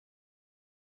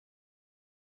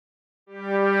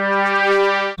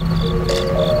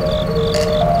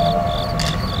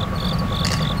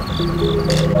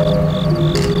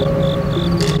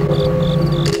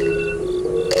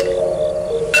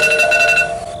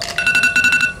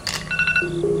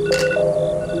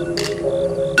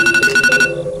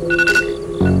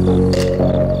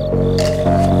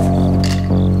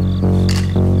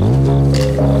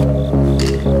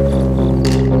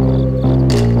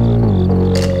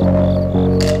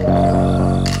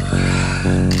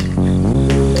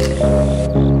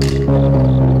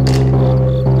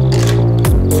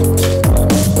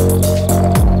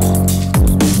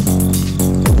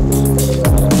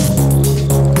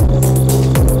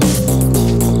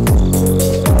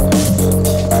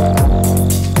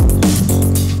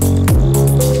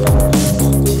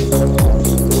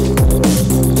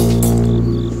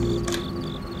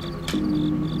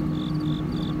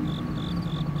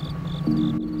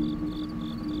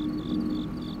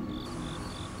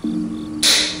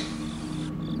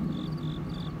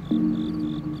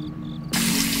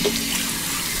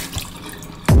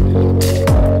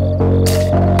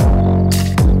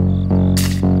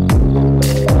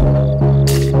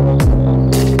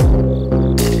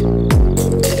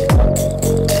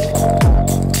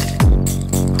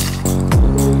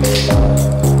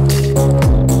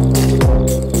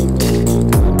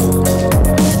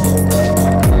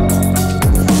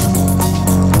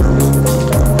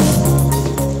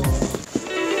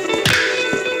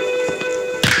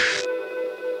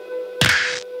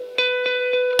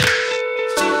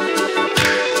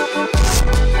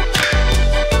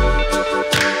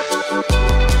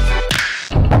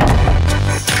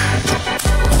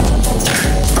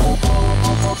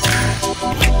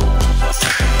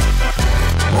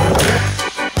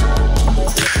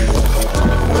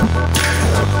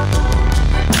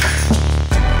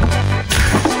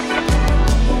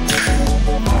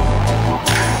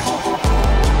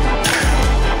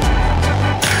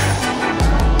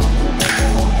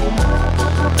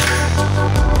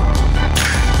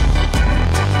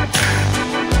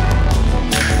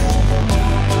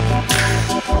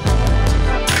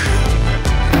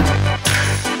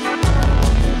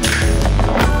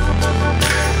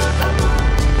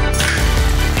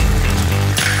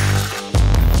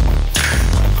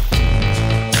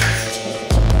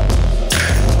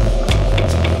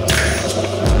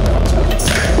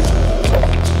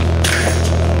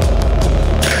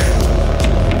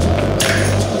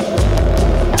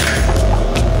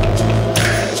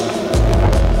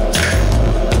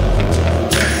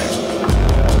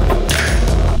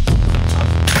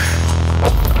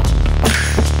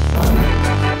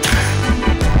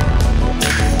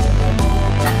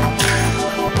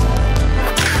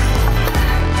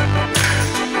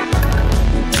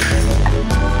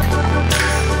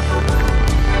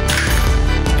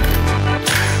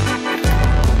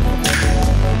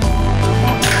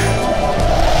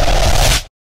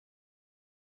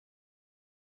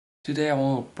Today I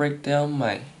want to break down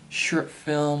my short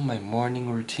film, my morning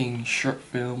routine short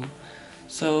film.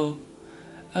 So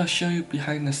I'll show you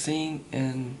behind the scene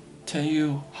and tell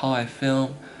you how I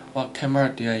film, what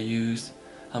camera do I use,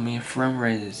 how many frame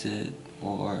rate is it,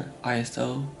 or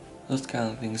ISO, those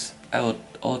kind of things. I will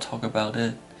all talk about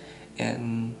it,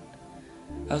 and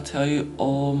I'll tell you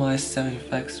all my sound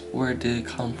effects, where did it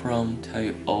come from, tell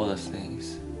you all the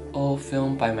things. All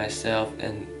filmed by myself,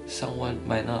 and someone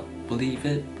might not believe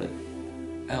it, but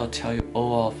I'll tell you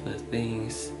all of the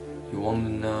things you want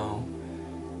to know,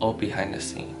 all behind the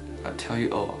scene. I'll tell you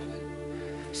all of it.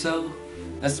 So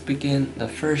let's begin the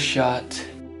first shot.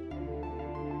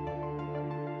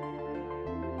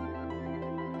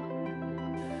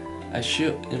 I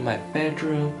shoot in my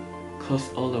bedroom, close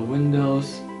all the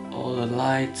windows, all the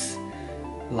lights,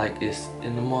 like it's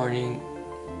in the morning,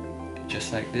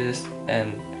 just like this.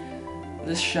 And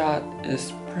this shot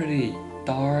is pretty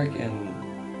dark, and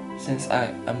since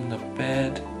I'm in the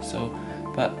bed,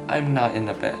 but I'm not in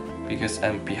the bed because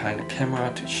I'm behind the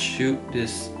camera to shoot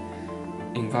this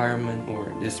environment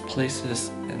or these places.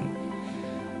 And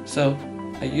so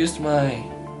I used my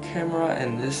camera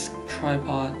and this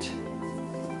tripod.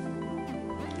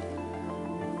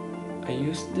 I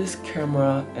used this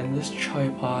camera and this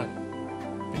tripod.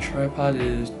 The tripod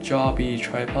is Jobby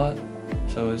tripod,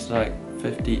 so it's like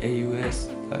 50 AUS,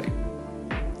 like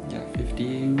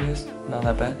 50 AUS, not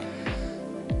that bad.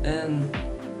 And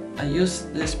I use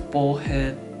this ball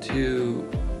head to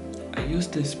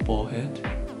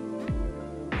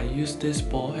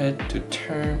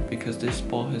turn, because this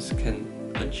ball head can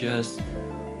adjust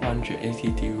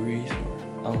 180 degrees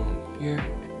or here.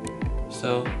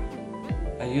 So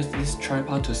I use this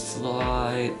tripod to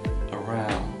slide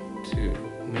around to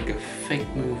make a fake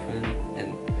movement,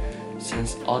 and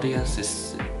since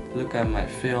audiences look at my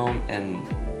film and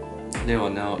they will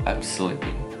know I'm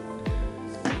sleeping.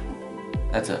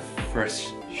 That's a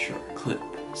first short clip.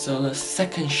 So the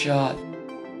second shot,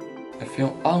 I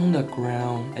film on the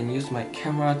ground and use my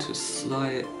camera to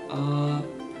slide it up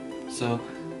so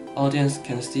audience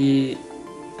can see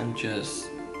I'm just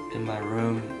in my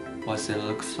room, what it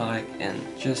looks like, and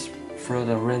just throw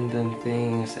the random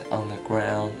things on the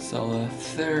ground. So the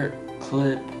third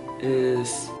clip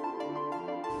is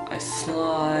I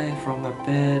slide from my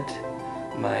bed,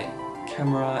 my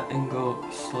camera angle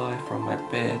slide from my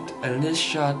bed. And this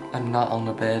shot, I'm not on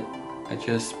the bed, I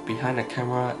just behind the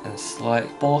camera and slide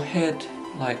ball head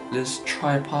like this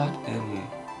tripod, and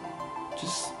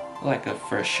just like a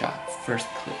first shot, first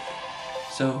clip.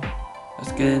 So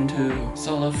let's get into.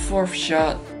 So the fourth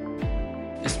shot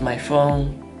is my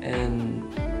phone, and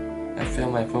I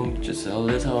film my phone just a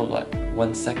little, like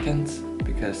 1 second,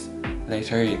 because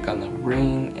later it's gonna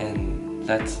ring and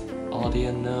let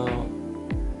audience know,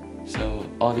 so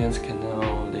audience can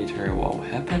know later what will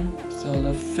happen. So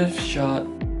the fifth shot,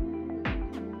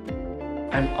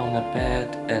 I'm on the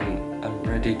bed and I'm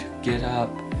ready to get up,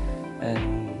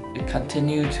 and it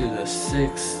continues to the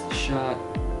sixth shot.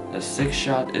 The sixth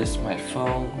shot is my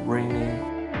phone ringing.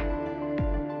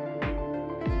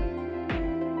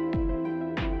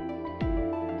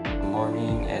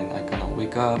 Morning and I'm gonna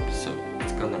wake up, so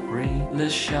it's gonna ring.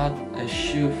 This shot I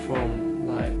shoot from,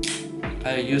 like,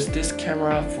 I use this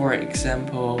camera for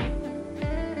example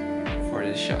for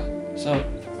this shot. So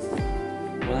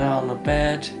when I'm on the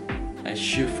bed, I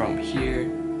shoot from here,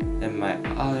 and my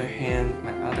other hand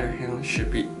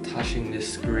should be touching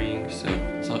this screen,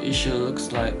 so it should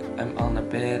looks like I'm on the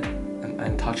bed and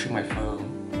I'm touching my phone.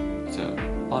 So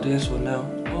audience will know,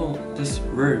 oh, this is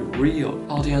very real.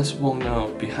 Audience won't know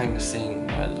behind the scene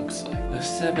what it looks like. The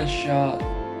seventh shot,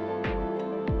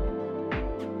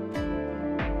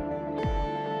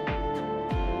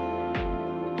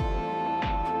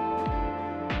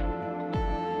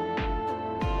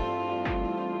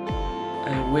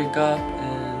 I wake up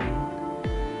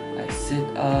and I sit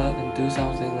up and do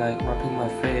something like rubbing my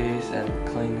face and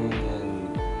cleaning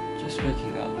and just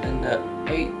waking up. And the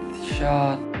eighth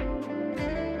shot,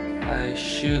 I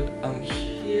shoot on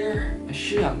here.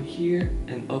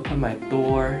 And open my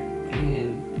door,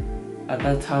 and at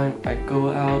that time I go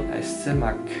out, I set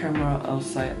my camera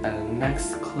outside at the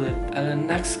next clip.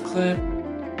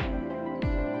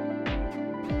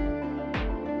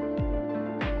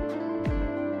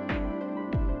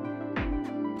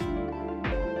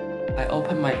 I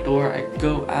open my door, I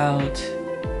go out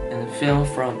and film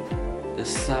from the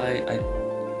side. I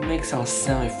make some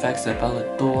sound effects about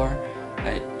the door.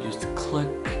 I use click,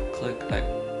 like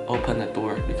open the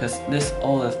door, because this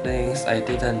all the things I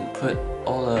didn't put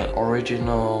all the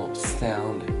original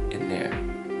sound in there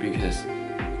because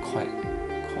quite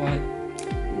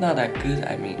not that good.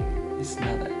 I mean, it's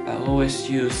not that. I always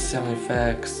use sound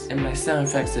effects, and my sound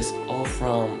effects is all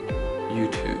from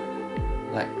YouTube.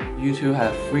 Like YouTube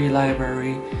has a free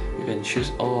library. You can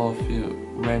choose all of your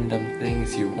random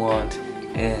things you want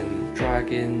and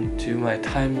drag into my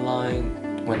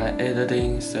timeline when I'm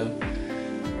editing. So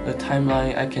the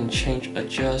timeline I can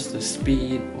adjust the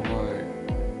speed or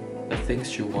the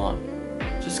things you want.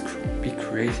 Just be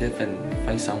creative and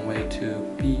find some way to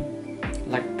be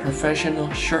like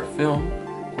professional short film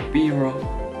or B-roll,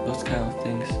 those kind of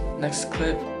things. Next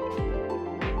clip.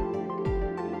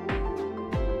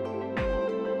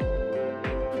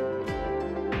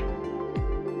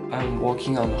 I'm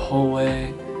walking on the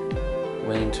hallway,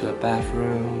 went into a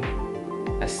bathroom.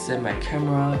 I set my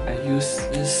camera, I use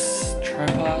this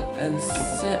tripod and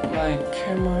set my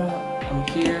camera on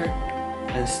here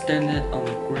and stand it on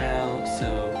the ground,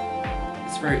 so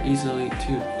it's very easily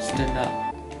to stand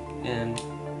up, and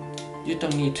you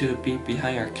don't need to be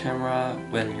behind your camera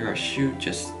when you're shoot.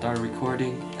 Just start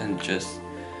recording and just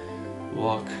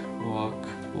walk,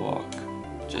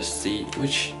 just see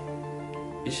which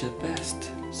is the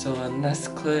best. So the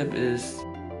next clip is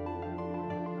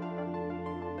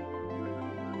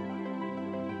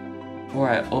where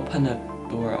I open the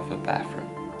door of a bathroom.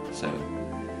 So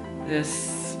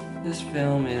this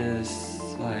film is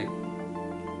like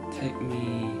take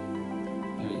me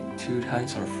maybe 2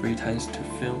 times or 3 times to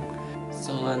film.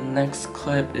 So the next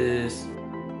clip is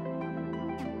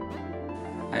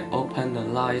I open the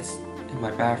lights in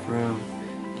my bathroom,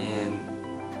 and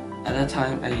at that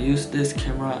time I use this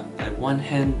camera, like one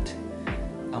hand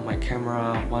on my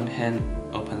camera, one hand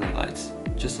open the lights,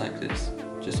 just like this.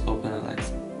 Just open the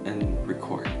lights and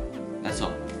record. That's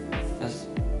all. That's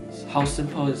how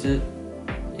simple is it?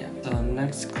 Yeah. The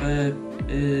next clip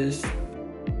is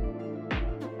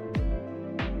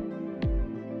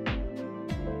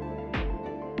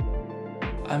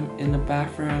I'm in the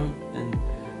bathroom and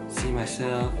see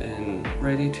myself and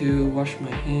ready to wash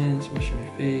my hands, wash my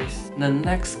face. The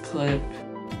next clip,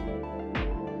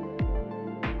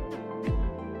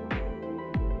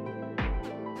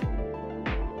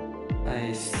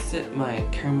 I set my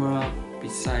camera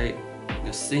beside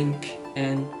the sink,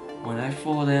 and when I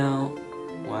fall down,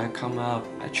 when I come up,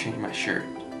 I change my shirt.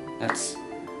 That's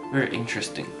very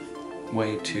interesting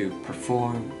way to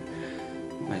perform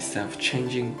myself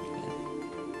changing,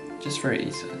 just very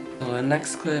easy. So the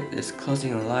next clip is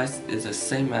closing the lights. Is the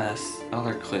same as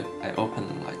other clip. I open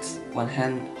the lights. One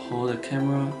hand hold the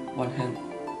camera, one hand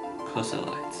close the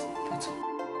lights. That's all.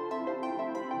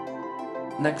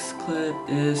 Next clip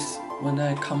is when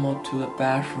I come out to the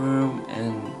bathroom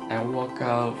and I walk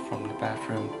out from the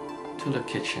bathroom to the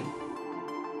kitchen.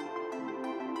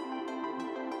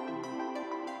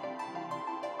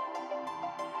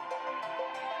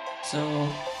 So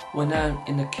when I'm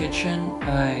in the kitchen,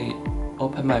 I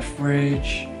open my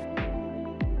fridge.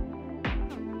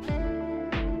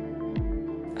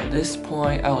 At this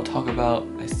point, I will talk about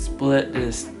I split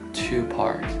this two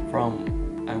parts.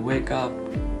 From I wake up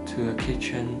to the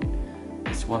kitchen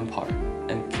is one part,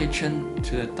 and kitchen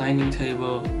to the dining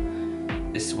table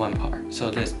is one part. So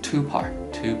there's two part.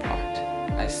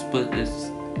 I split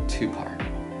this two part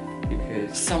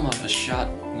because some of the shot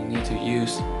you need to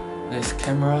use this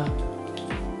camera.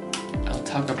 I'll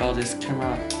talk about this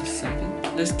camera in a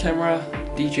second. This camera,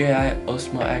 DJI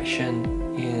Osmo Action,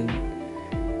 and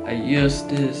I use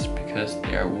this because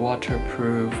they are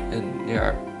waterproof and they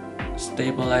are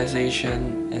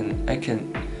stabilization, and I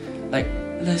can, like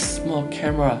this small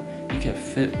camera, you can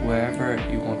fit wherever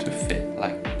you want to fit,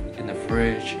 like in the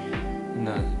fridge, in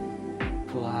a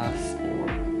glass, or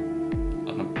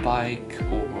on a bike,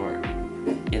 or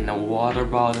in a water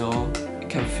bottle.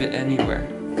 Can fit anywhere.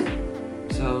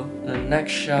 So the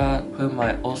next shot, put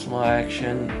my Osmo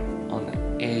Action on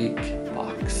the egg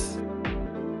box.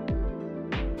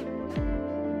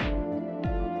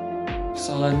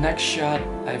 So the next shot,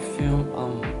 I film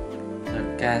on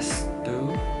the gas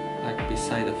stove, like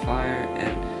beside the fire,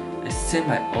 and I set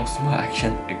my Osmo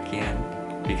Action again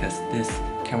because this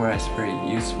camera is very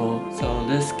useful. So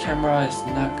this camera is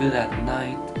not good at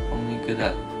night, only good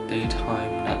at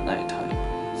daytime, not nighttime.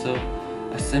 So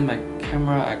I set my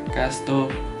camera at gas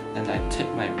stove and I take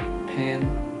my pan.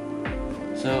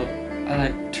 So I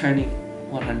like turning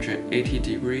 180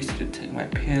 degrees to take my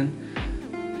pan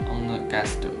on the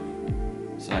gas stove.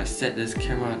 So I set this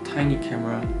camera, tiny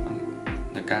camera, on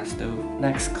the gas stove.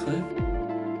 Next clip.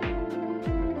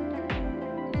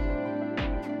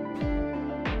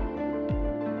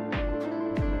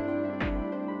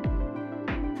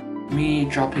 Me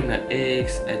dropping the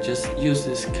eggs, I just use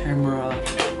this camera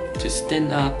to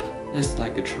stand up. It's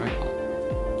like a tripod.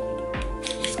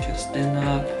 This can stand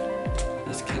up.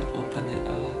 This can open it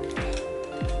up.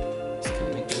 This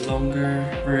can make it longer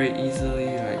very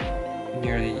easily. Like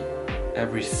nearly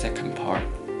every second part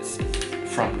is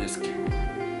from this camera.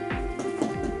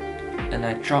 And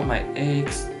I drop my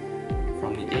eggs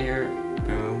from the air.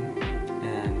 Boom.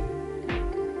 And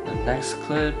the next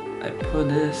clip, I put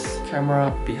this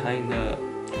camera behind the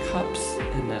cups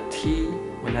and the tea.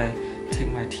 When I take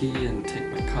my tea and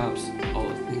take my cups, all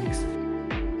the things.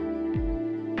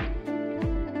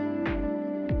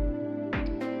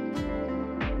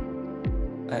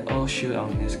 I all shoot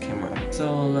on this camera.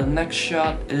 So the next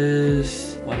shot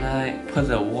is when I put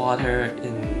the water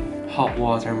in hot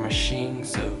water machine.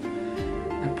 So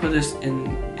I put this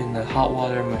in the hot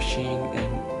water machine,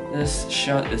 and this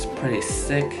shot is pretty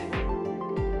sick.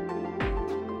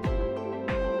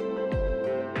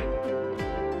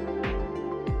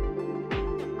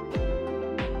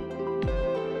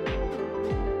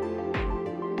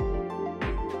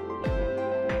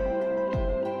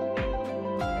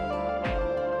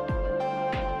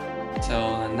 So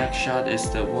the next shot is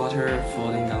the water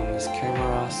falling on this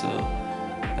camera, so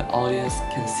the audience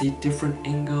can see different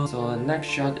angles. So the next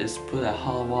shot is put a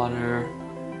hot water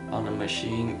on the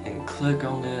machine and click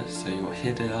on it so you will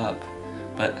heat it up.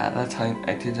 But at that time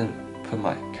I didn't put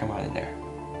my camera in there.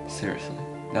 Seriously,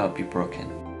 that would be broken.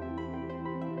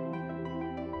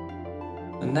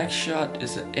 The next shot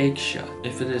is an egg shot.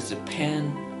 If it is a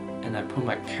pan and I put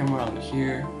my camera on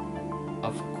here,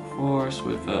 of course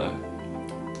with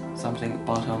something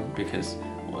bottom, because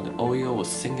the oil will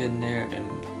sink in there and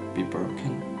be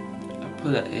broken. I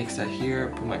put the eggs at here,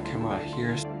 put my camera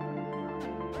here.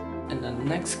 In the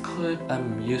next clip,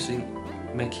 I'm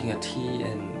making a tea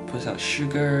and put some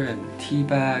sugar and tea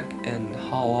bag and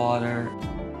hot water.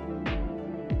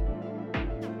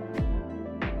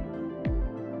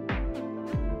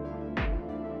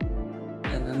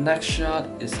 And the next shot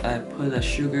is I put the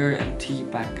sugar and tea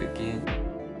back again.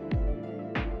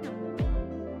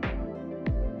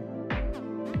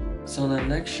 So the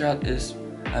next shot is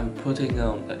I'm putting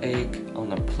the egg on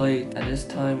the plate. At this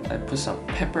time I put some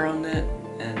pepper on it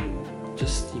and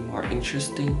just see more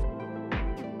interesting.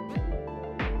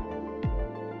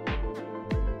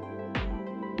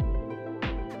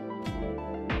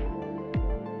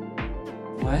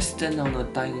 When I stand on the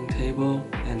dining table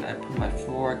and I put my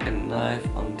fork and knife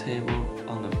on the table,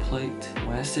 on the plate,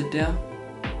 when I sit down,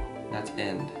 that's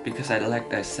end. Because I like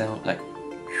that sound, like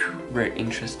very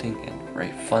interesting and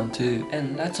very fun too.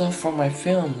 And that's all for my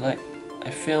film. Like I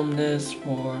filmed this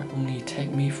for only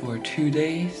take me for 2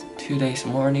 days, 2 days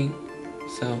morning.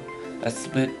 So that's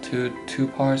split to 2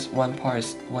 parts. One part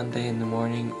is one day in the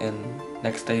morning and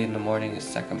next day in the morning is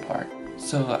second part.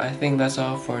 So I think that's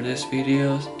all for this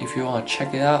video. If you want to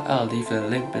check it out, I'll leave the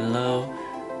link below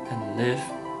and leave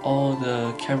all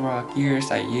the camera gears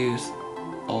I use.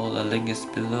 All the link is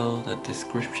below the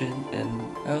description, and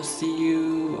I'll see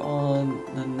you on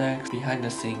the next behind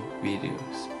the scene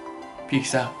videos.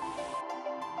 Peace out.